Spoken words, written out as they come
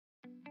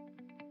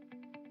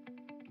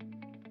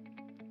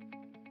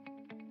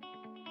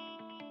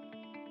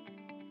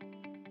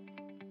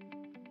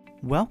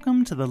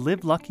Welcome to the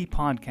Live Lucky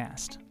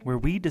podcast, where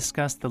we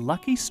discuss the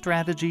lucky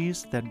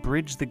strategies that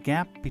bridge the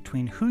gap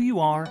between who you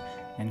are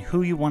and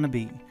who you want to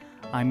be.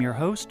 I'm your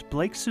host,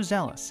 Blake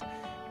Suzelis.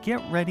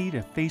 Get ready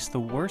to face the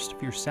worst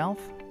of yourself,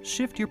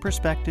 shift your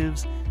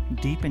perspectives,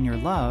 deepen your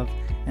love,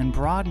 and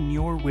broaden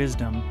your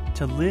wisdom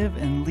to live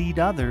and lead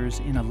others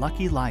in a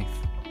lucky life.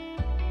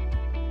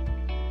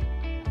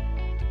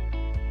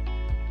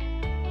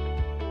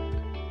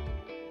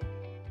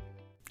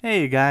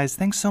 Hey guys,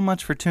 thanks so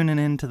much for tuning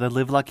in to the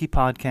Live Lucky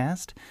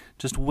podcast.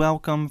 Just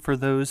welcome for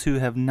those who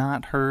have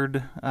not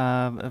heard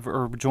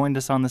or joined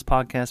us on this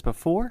podcast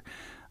before.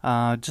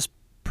 Just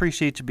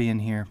appreciate you being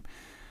here.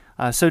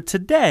 So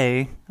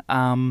today,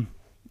 I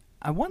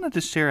wanted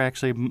to share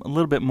actually a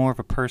little bit more of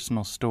a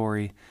personal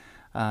story.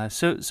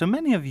 So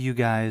many of you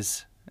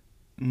guys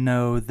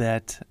know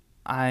that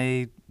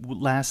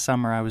last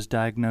summer I was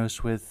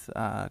diagnosed with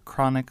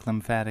chronic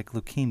lymphatic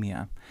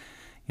leukemia.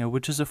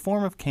 Which is a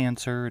form of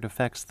cancer. It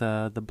affects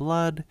the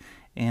blood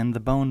and the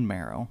bone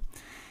marrow.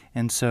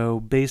 And so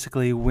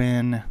basically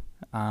when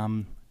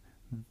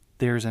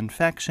there's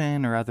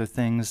infection or other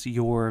things,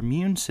 your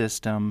immune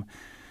system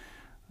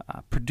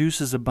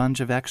produces a bunch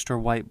of extra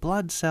white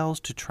blood cells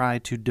to try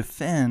to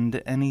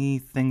defend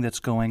anything that's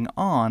going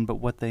on, but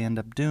what they end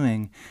up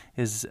doing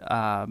is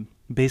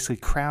basically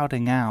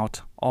crowding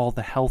out all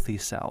the healthy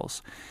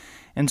cells.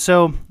 And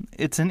so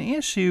it's an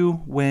issue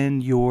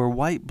when your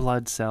white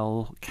blood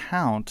cell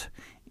count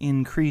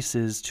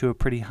increases to a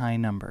pretty high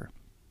number.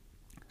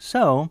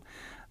 So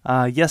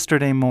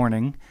yesterday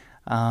morning,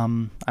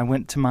 I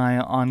went to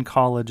my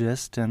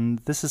oncologist, and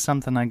this is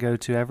something I go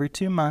to every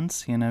 2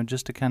 months,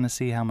 just to kind of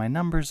see how my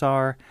numbers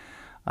are.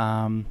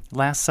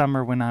 Last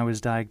summer when I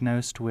was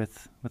diagnosed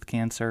with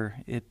cancer,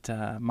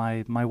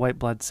 my white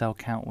blood cell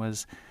count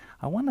was,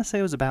 I want to say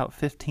it was about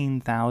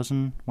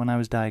 15,000 when I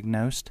was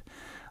diagnosed.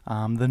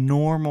 The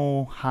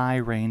normal high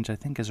range, I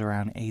think, is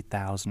around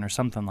 8,000 or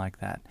something like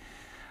that.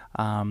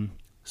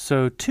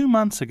 So 2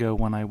 months ago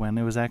when I went,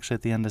 it was actually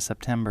at the end of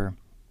September,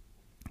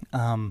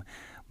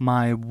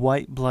 my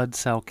white blood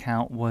cell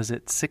count was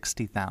at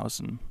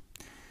 60,000.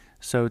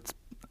 So it's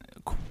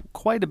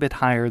quite a bit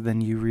higher than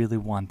you really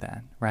want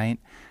that, right?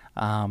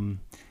 And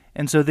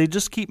so they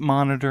just keep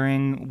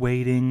monitoring,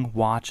 waiting,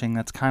 watching.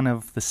 That's kind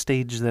of the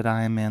stage that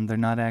I'm in. They're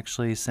not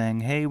actually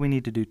saying, hey, we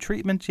need to do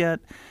treatment yet.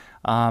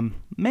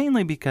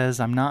 Mainly because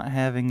I'm not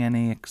having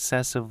any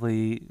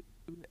excessively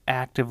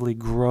actively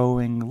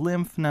growing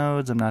lymph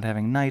nodes. I'm not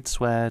having night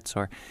sweats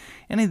or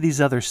any of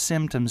these other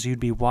symptoms you'd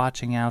be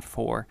watching out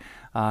for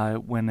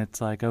when it's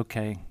like,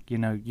 okay,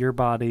 your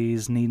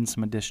body's needing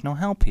some additional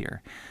help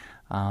here.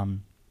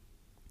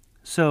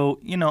 So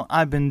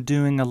I've been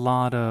doing a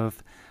lot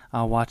of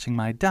watching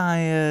my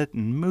diet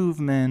and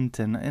movement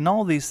and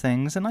all these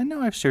things, and I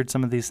know I've shared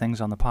some of these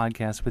things on the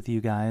podcast with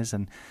you guys,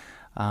 and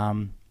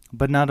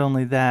but not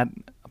only that,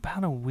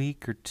 about a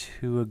week or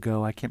two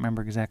ago, I can't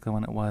remember exactly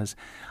when it was,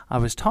 I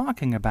was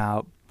talking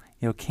about,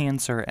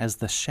 cancer as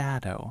the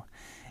shadow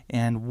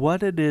and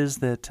what it is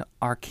that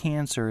our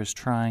cancer is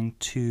trying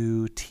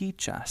to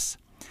teach us.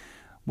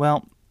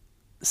 Well,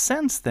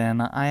 since then,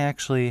 I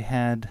actually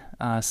had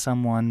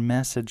someone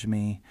message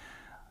me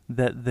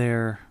that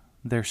their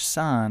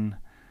son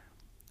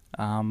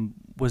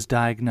was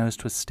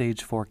diagnosed with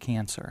stage 4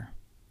 cancer.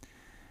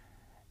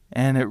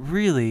 And it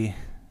really,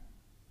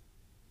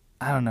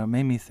 I don't know,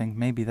 made me think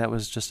maybe that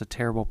was just a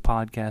terrible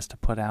podcast to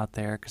put out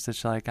there, because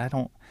it's like,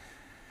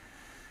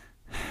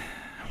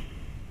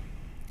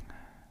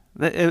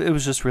 it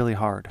was just really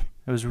hard.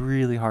 It was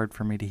really hard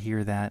for me to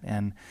hear that,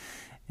 and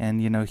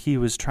he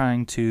was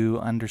trying to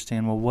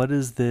understand, well, what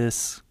is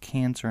this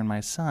cancer in my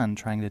son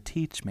trying to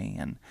teach me?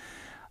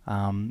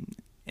 And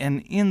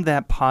in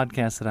that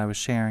podcast that I was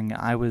sharing,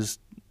 I was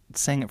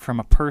saying it from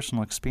a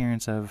personal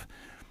experience of,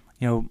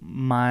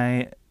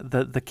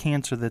 the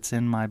cancer that's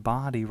in my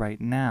body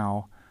right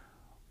now.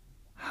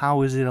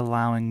 How is it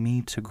allowing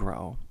me to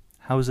grow?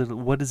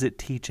 What is it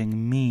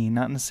teaching me?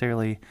 Not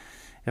necessarily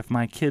if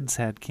my kids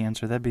had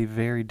cancer, that'd be a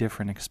very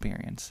different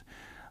experience.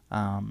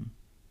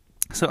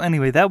 So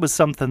anyway, that was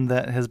something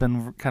that has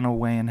been kind of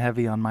weighing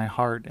heavy on my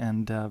heart,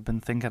 and I've been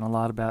thinking a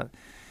lot about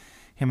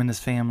him and his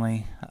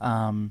family.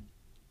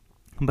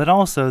 But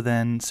also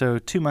then, so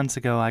 2 months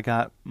ago, I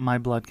got my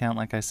blood count,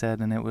 like I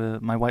said,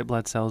 and my white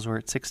blood cells were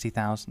at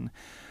 60,000.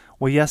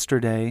 Well,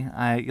 yesterday,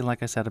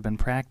 like I said, I've been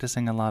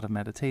practicing a lot of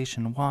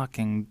meditation,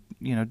 walking,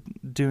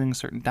 doing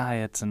certain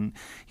diets, and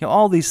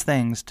all these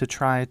things to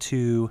try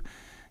to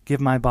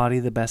give my body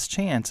the best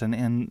chance,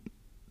 and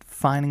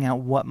finding out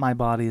what my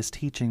body is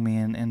teaching me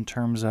in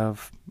terms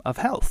of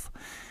health,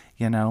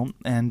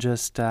 and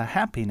just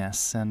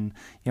happiness, and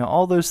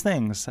all those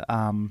things.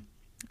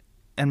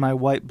 And my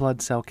white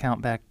blood cell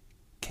count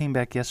came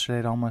back yesterday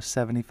at almost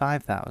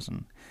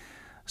 75,000.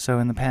 So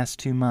in the past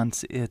 2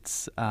 months,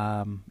 it's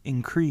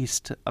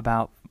increased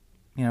about,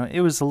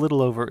 it was a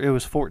little over, it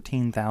was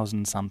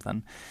 14,000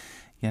 something,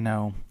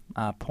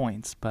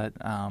 points. But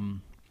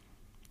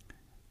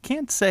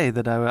can't say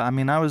that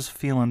I was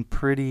feeling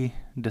pretty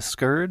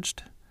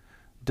discouraged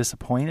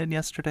disappointed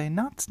yesterday.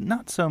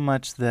 Not so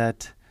much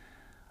that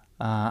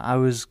I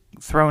was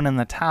thrown in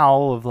the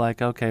towel of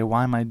like, okay,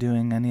 why am I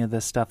doing any of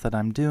this stuff that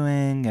I'm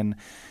doing? And,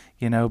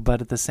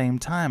 but at the same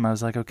time, I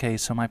was like, okay,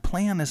 so my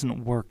plan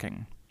isn't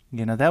working.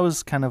 That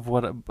was kind of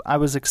what I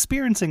was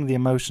experiencing, the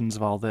emotions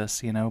of all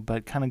this,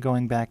 but kind of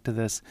going back to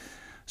this.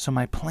 So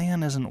my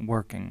plan isn't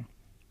working,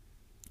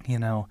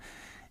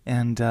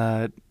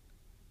 and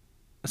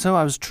so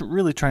I was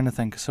really trying to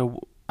think.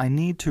 So I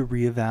need to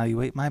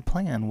reevaluate my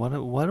plan.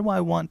 What do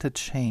I want to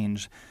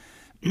change?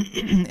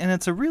 And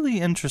it's a really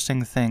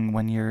interesting thing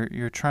when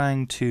you're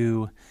trying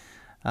to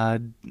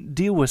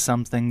deal with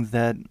something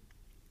that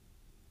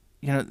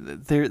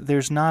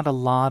there's not a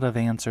lot of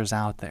answers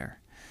out there,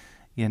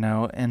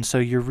 and so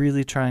you're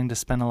really trying to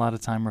spend a lot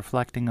of time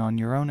reflecting on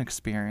your own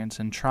experience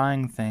and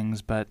trying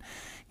things, but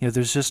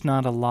there's just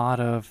not a lot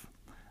of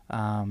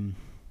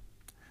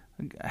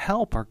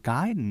help or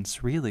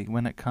guidance really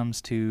when it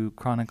comes to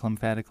chronic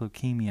lymphatic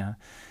leukemia.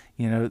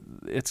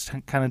 It's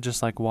kind of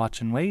just like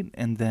watch and wait,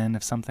 and then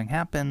if something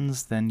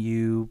happens, then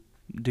you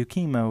do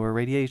chemo or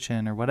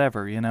radiation or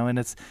whatever, and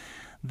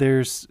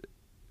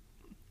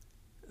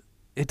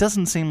it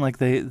doesn't seem like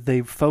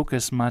they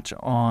focus much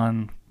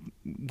on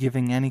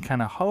giving any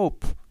kind of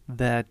hope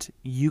that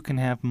you can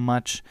have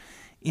much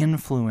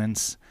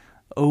influence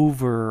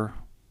over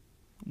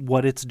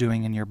what it's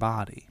doing in your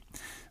body.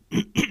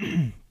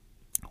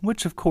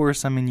 Which, of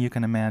course, you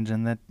can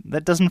imagine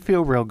that doesn't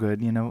feel real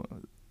good,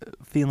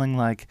 feeling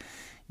like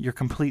you're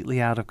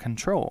completely out of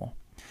control.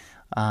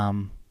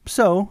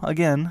 So,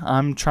 again,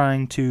 I'm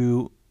trying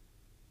to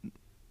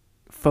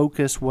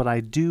focus what I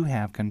do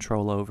have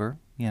control over,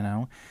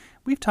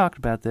 We've talked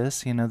about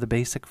this, the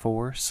basic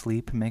 4,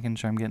 sleep, making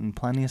sure I'm getting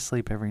plenty of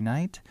sleep every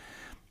night.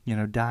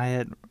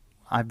 Diet,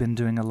 I've been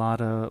doing a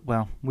lot of,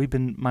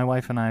 my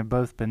wife and I have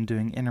both been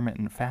doing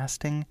intermittent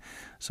fasting.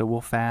 So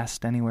we'll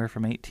fast anywhere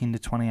from 18 to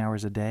 20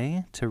 hours a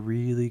day to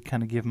really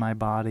kind of give my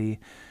body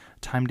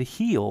time to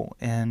heal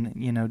and,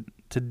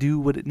 to do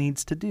what it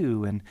needs to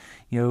do. And,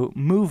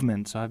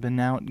 movement. So I've been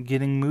out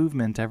getting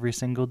movement every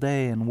single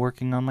day and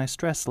working on my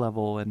stress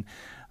level and,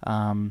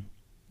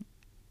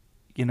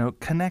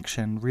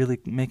 connection, really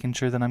making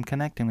sure that I'm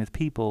connecting with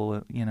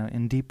people,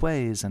 in deep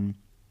ways. And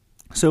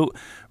so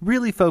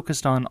really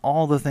focused on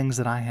all the things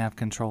that I have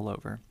control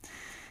over.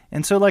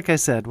 And so, like I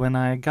said, when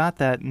I got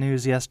that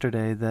news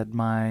yesterday that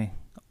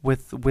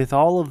with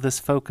all of this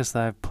focus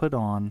that I've put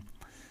on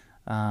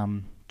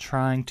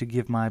trying to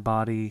give my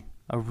body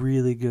a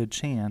really good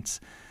chance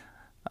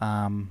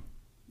and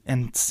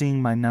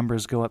seeing my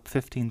numbers go up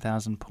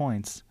 15,000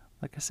 points,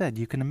 like I said,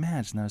 you can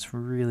imagine that was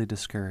really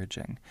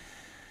discouraging.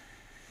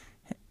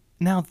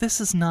 Now, this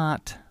is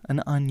not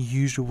an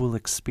unusual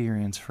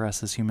experience for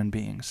us as human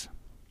beings,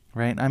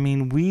 right?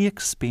 We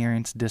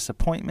experience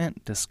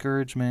disappointment,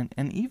 discouragement,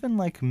 and even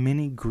like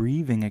mini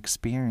grieving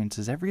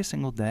experiences every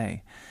single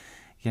day.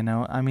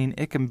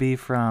 It can be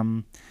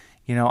from,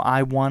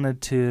 I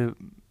wanted to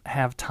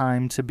have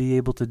time to be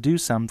able to do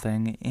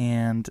something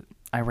and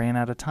I ran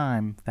out of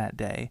time that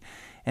day.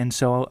 And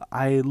so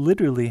I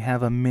literally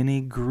have a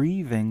mini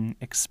grieving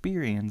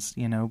experience,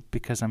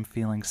 because I'm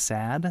feeling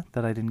sad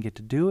that I didn't get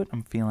to do it.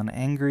 I'm feeling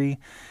angry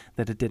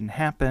that it didn't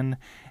happen.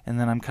 And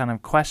then I'm kind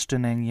of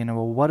questioning,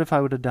 well, what if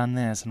I would have done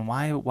this? And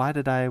why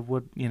did I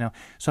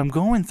So I'm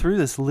going through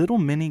this little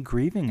mini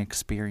grieving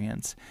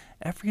experience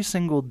every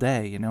single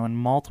day, in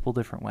multiple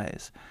different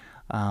ways.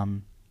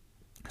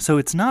 So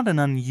it's not an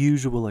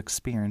unusual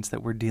experience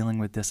that we're dealing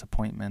with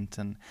disappointment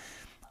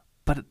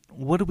but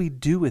what do we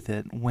do with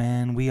it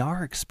when we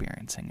are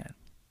experiencing it,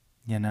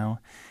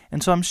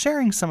 And so I'm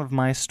sharing some of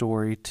my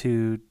story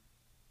to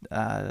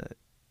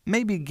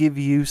maybe give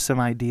you some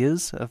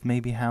ideas of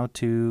maybe how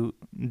to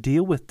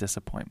deal with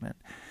disappointment,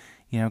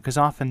 because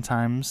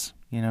oftentimes,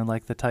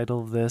 like the title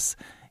of this,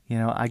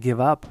 I give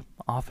up.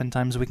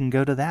 Oftentimes we can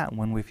go to that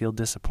when we feel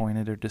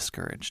disappointed or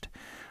discouraged.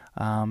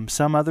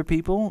 Some other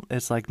people,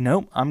 it's like,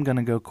 nope, I'm going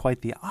to go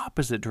quite the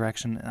opposite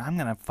direction and I'm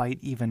going to fight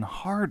even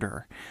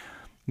harder.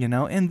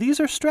 And these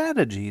are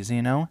strategies,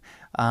 and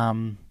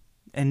that's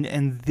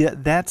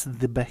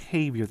the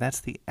behavior, that's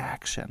the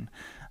action.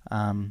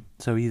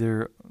 So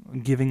either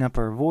giving up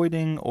or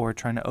avoiding or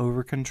trying to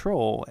over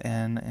control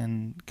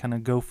and kind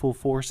of go full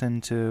force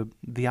into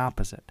the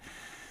opposite.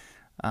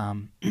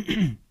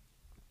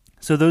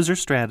 So those are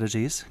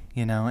strategies,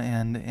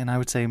 and I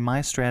would say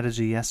my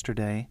strategy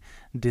yesterday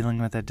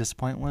dealing with that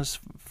disappointment was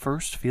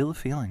first feel the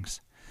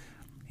feelings.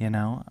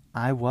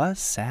 I was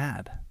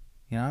sad.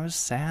 I was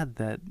sad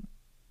that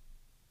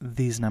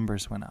these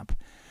numbers went up.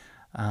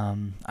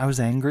 I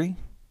was angry,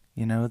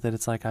 that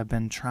it's like I've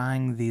been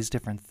trying these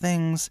different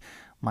things.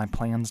 My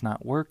plan's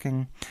not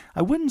working.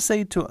 I wouldn't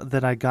say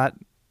that I got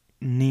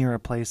near a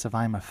place of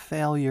I'm a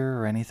failure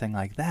or anything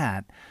like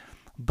that,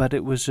 but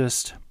it was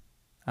just,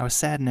 I was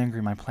sad and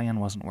angry my plan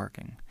wasn't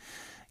working,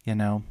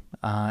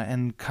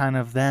 and kind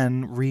of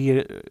then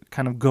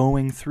kind of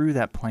going through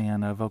that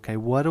plan of, okay,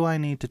 what do I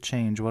need to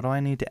change? What do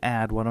I need to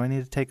add? What do I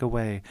need to take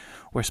away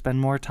or spend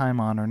more time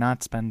on or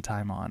not spend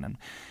time on? And,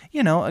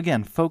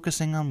 again,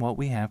 focusing on what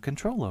we have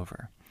control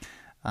over.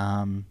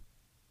 And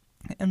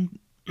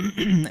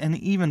and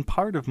even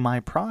part of my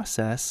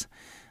process,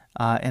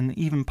 and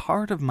even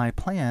part of my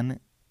plan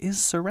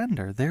is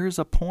surrender. There's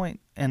a point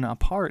and a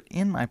part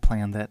in my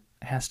plan that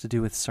has to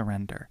do with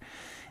surrender,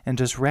 and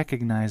just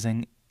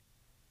recognizing,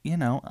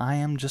 I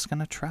am just going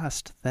to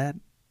trust that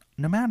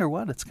no matter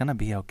what, it's going to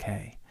be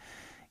okay.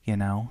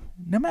 No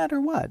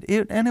matter what,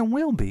 and it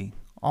will be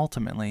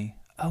ultimately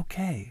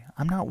okay.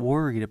 I'm not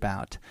worried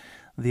about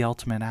the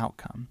ultimate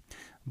outcome.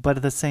 But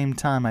at the same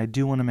time, I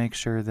do want to make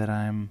sure that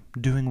I'm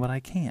doing what I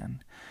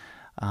can.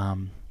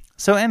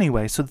 So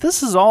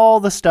this is all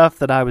the stuff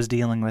that I was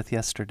dealing with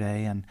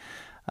yesterday. And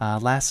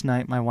last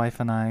night, my wife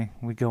and I,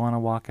 we go on a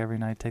walk every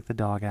night, take the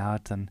dog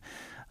out. And,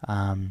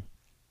 I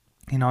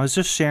was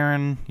just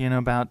sharing,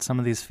 about some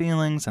of these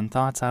feelings and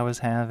thoughts I was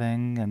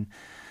having. And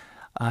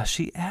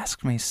she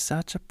asked me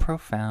such a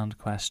profound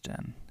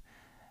question.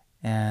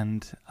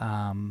 And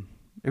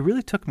it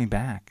really took me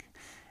back.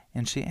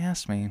 And she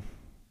asked me,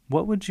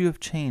 what would you have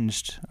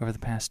changed over the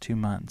past 2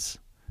 months?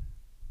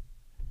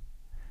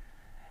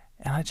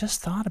 And I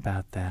just thought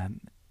about that.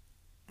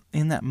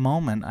 In that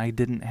moment, I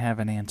didn't have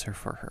an answer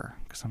for her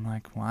because I'm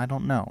like, well, I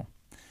don't know.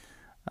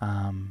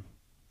 And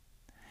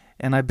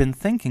I've been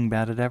thinking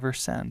about it ever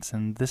since.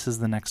 And this is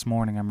the next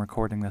morning I'm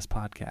recording this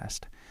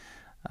podcast.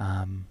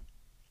 And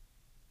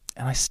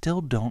I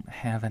still don't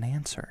have an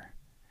answer.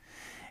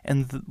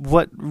 And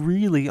what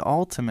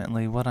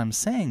I'm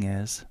saying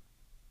is,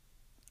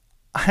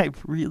 I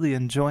really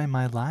enjoy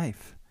my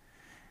life.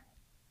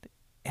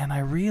 And I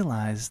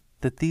realize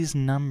that these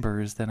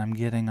numbers that I'm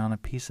getting on a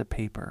piece of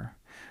paper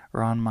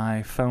or on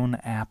my phone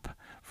app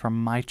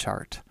from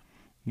MyChart,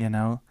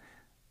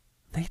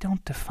 they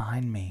don't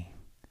define me.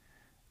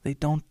 They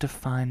don't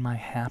define my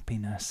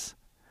happiness.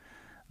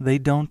 They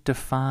don't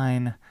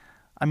define...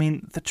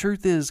 the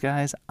truth is,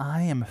 guys,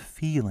 I am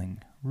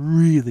feeling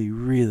really,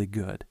 really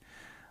good.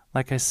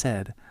 Like I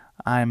said,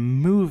 I'm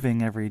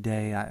moving every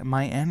day.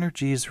 My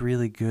energy is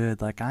really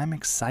good. Like, I'm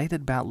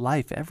excited about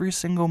life every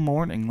single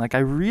morning. Like, I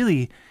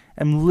really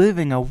am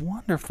living a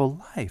wonderful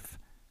life,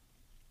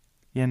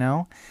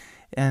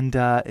 And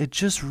it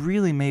just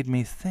really made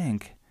me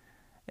think,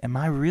 am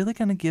I really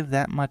going to give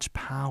that much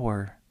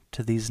power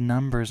to these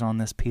numbers on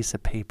this piece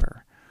of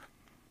paper?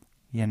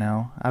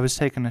 I was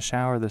taking a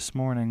shower this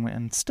morning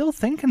and still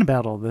thinking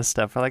about all this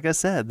stuff. Like I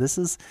said, this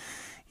is...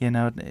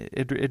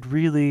 it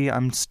really,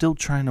 I'm still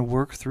trying to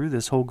work through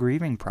this whole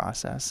grieving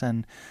process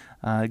and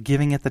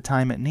giving it the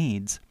time it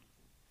needs,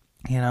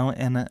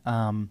 but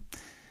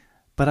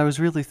I was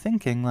really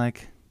thinking,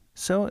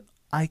 so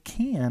I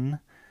can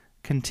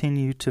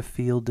continue to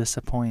feel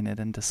disappointed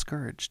and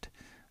discouraged.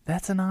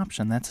 That's an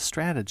option. That's a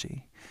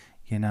strategy,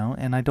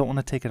 and I don't want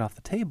to take it off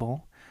the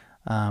table.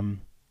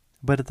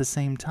 But at the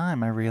same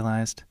time, I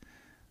realized,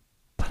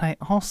 but I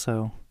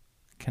also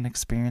can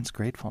experience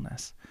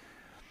gratefulness.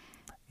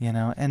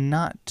 And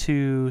not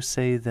to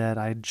say that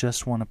I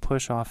just want to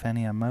push off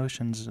any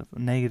emotions,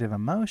 negative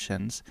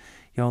emotions.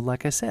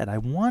 Like I said, I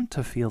want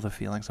to feel the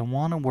feelings. I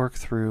want to work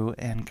through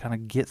and kind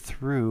of get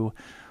through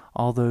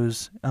all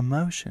those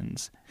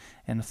emotions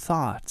and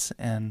thoughts.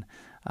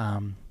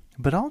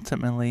 But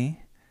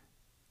ultimately,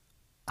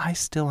 I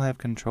still have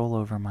control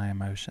over my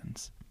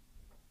emotions.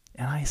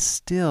 And I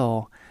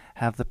still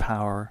have the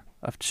power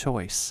of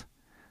choice.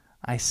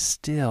 I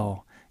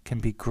still can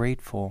be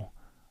grateful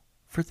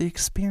for the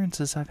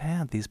experiences I've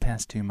had these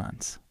past 2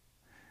 months,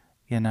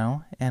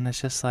 and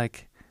it's just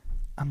like,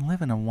 I'm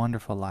living a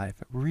wonderful life.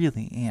 I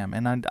really am.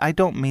 And I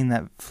don't mean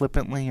that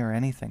flippantly or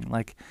anything.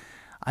 Like,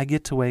 I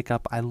get to wake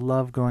up. I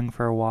love going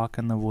for a walk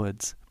in the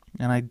woods,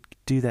 and I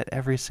do that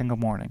every single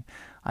morning.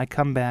 I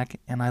come back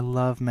and I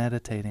love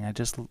meditating. I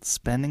just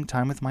spending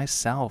time with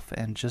myself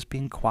and just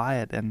being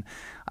quiet. And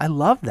I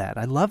love that.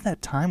 I love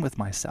that time with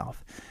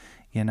myself,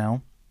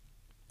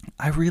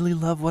 I really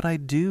love what I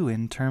do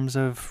in terms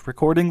of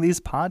recording these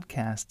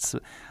podcasts.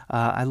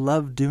 I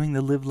love doing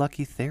the Live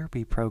Lucky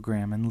therapy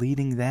program and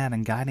leading that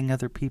and guiding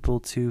other people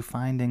to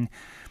finding,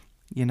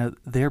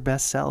 their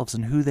best selves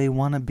and who they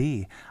want to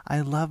be. I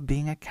love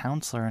being a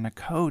counselor and a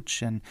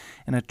coach and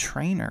a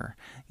trainer,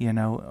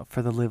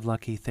 for the Live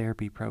Lucky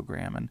therapy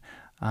program. And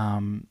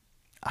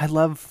I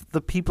love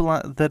the people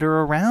that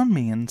are around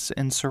me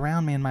and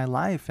surround me in my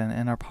life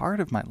and are part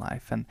of my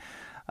life. And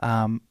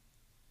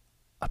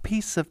a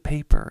piece of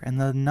paper and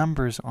the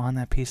numbers on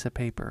that piece of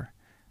paper,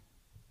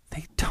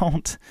 they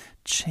don't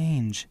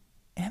change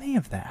any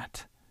of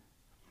that.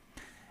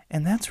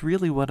 And that's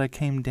really what I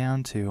came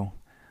down to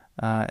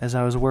as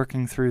I was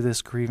working through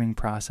this grieving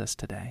process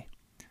today.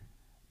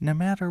 No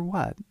matter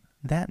what,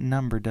 that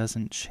number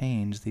doesn't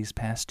change these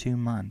past 2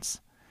 months.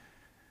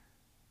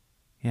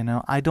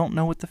 I don't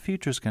know what the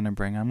future's going to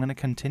bring. I'm going to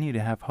continue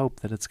to have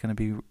hope that it's going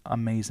to be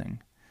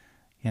amazing,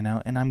 and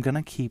I'm going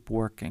to keep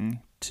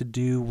working to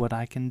do what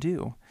I can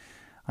do.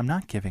 I'm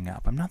not giving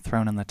up. I'm not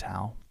throwing in the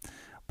towel.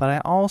 But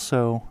I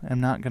also am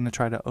not going to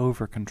try to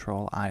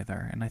over-control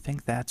either. And I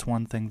think that's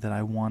one thing that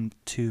I want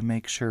to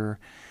make sure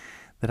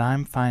that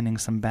I'm finding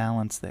some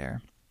balance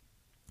there.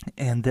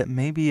 And that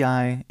maybe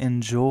I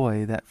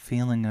enjoy that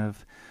feeling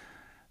of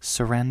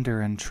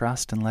surrender and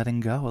trust and letting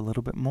go a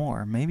little bit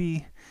more.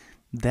 Maybe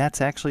that's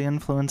actually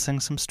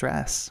influencing some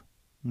stress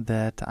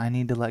that I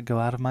need to let go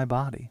out of my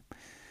body.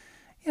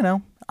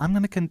 I'm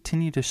going to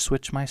continue to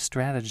switch my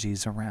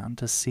strategies around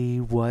to see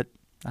what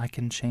I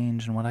can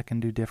change and what I can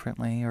do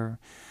differently, or,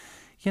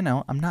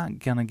 I'm not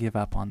going to give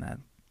up on that.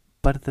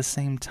 But at the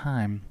same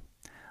time,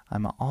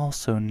 I'm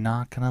also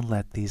not going to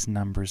let these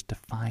numbers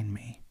define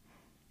me,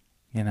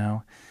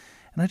 And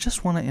I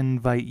just want to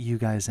invite you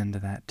guys into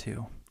that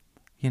too.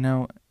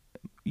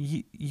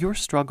 Your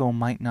struggle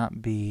might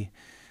not be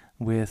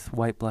with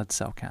white blood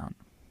cell count.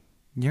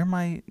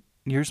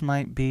 Yours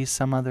might be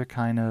some other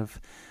kind of,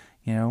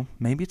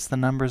 maybe it's the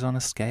numbers on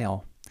a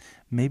scale.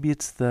 Maybe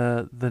it's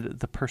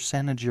the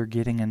percentage you're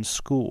getting in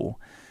school,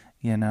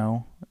 in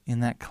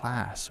that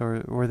class,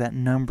 or that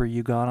number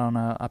you got on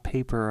a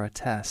paper or a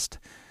test.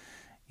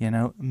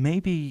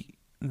 Maybe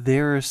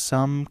there is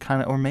some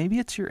kind of, or maybe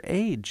it's your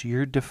age.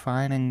 You're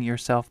defining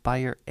yourself by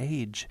your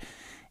age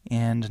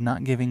and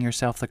not giving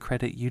yourself the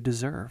credit you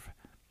deserve.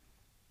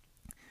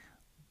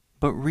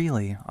 But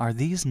really, are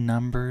we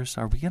going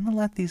to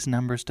let these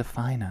numbers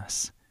define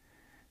us?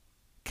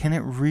 Can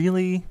it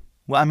really,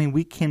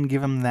 we can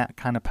give them that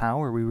kind of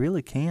power, we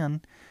really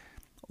can.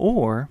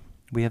 Or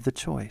we have the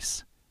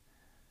choice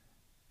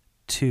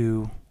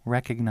to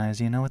recognize,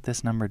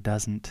 this number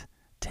doesn't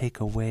take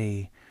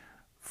away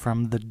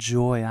from the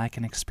joy I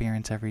can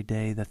experience every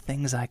day, the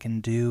things I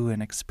can do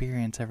and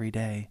experience every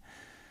day,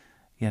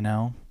 I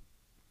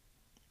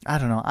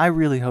don't know. I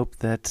really hope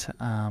that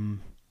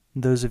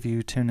those of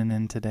you tuning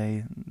in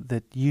today,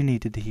 that you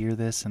needed to hear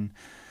this, and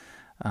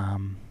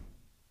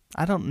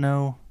I don't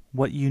know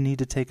what you need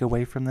to take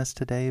away from this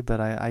today, but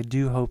I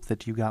do hope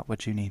that you got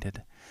what you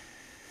needed.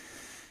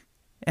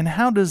 And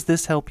how does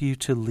this help you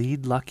to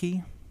lead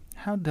lucky?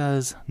 How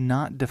does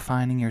not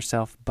defining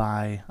yourself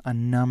by a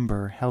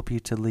number help you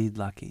to lead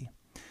lucky?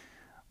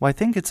 Well, I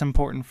think it's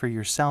important for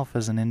yourself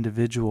as an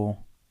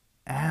individual,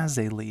 as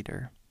a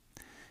leader,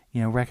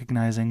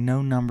 recognizing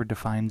no number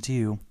defines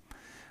you,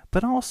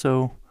 but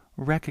also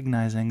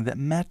recognizing that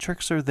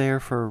metrics are there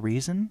for a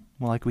reason.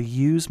 Like we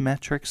use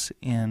metrics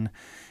in,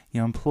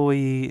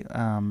 employee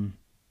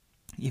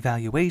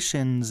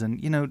evaluations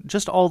and,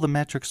 just all the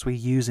metrics we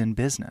use in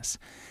business.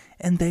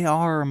 And they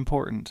are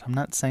important. I'm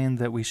not saying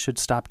that we should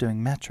stop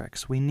doing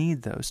metrics. We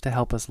need those to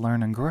help us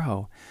learn and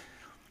grow.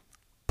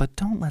 But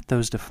don't let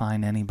those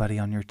define anybody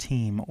on your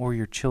team or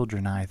your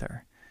children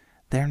either.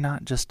 They're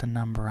not just a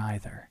number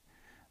either,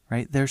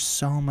 right? There's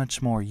so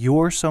much more.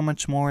 You're so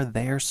much more.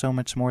 They're so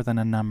much more than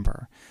a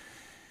number.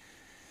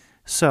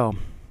 So,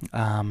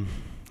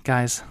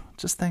 guys,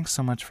 just thanks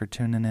so much for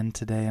tuning in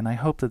today, and I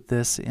hope that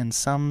this, in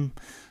some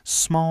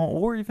small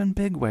or even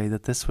big way,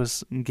 that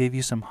this gave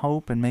you some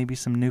hope and maybe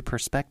some new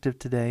perspective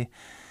today.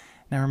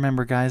 Now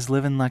remember, guys,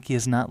 living lucky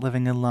is not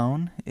living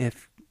alone.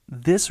 If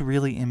this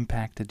really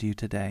impacted you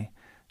today,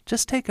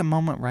 just take a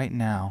moment right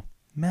now,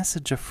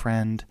 message a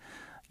friend,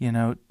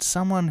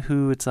 someone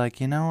who it's like,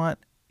 what,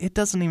 it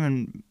doesn't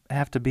even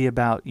have to be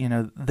about,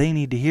 they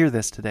need to hear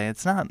this today.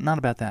 It's not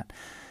about that.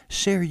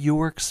 Share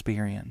your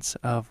experience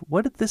of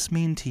what did this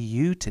mean to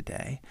you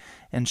today,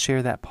 and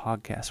share that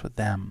podcast with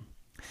them.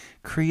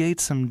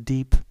 Create some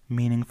deep,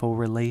 meaningful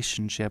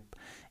relationship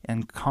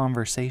and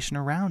conversation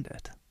around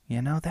it.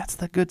 That's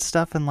the good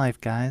stuff in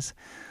life, guys.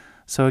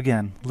 So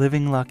again,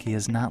 living lucky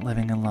is not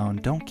living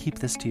alone. Don't keep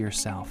this to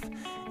yourself.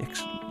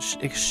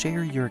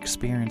 Share your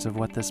experience of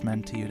what this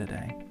meant to you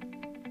today.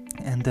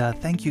 And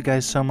thank you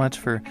guys so much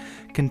for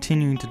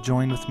continuing to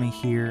join with me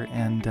here,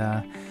 and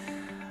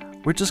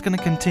we're just going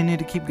to continue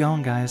to keep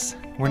going, guys.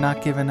 We're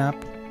not giving up,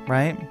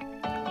 right?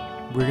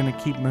 We're going to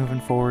keep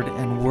moving forward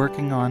and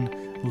working on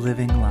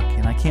living lucky.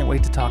 And I can't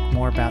wait to talk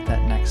more about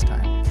that next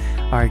time.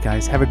 All right,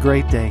 guys, have a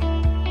great day.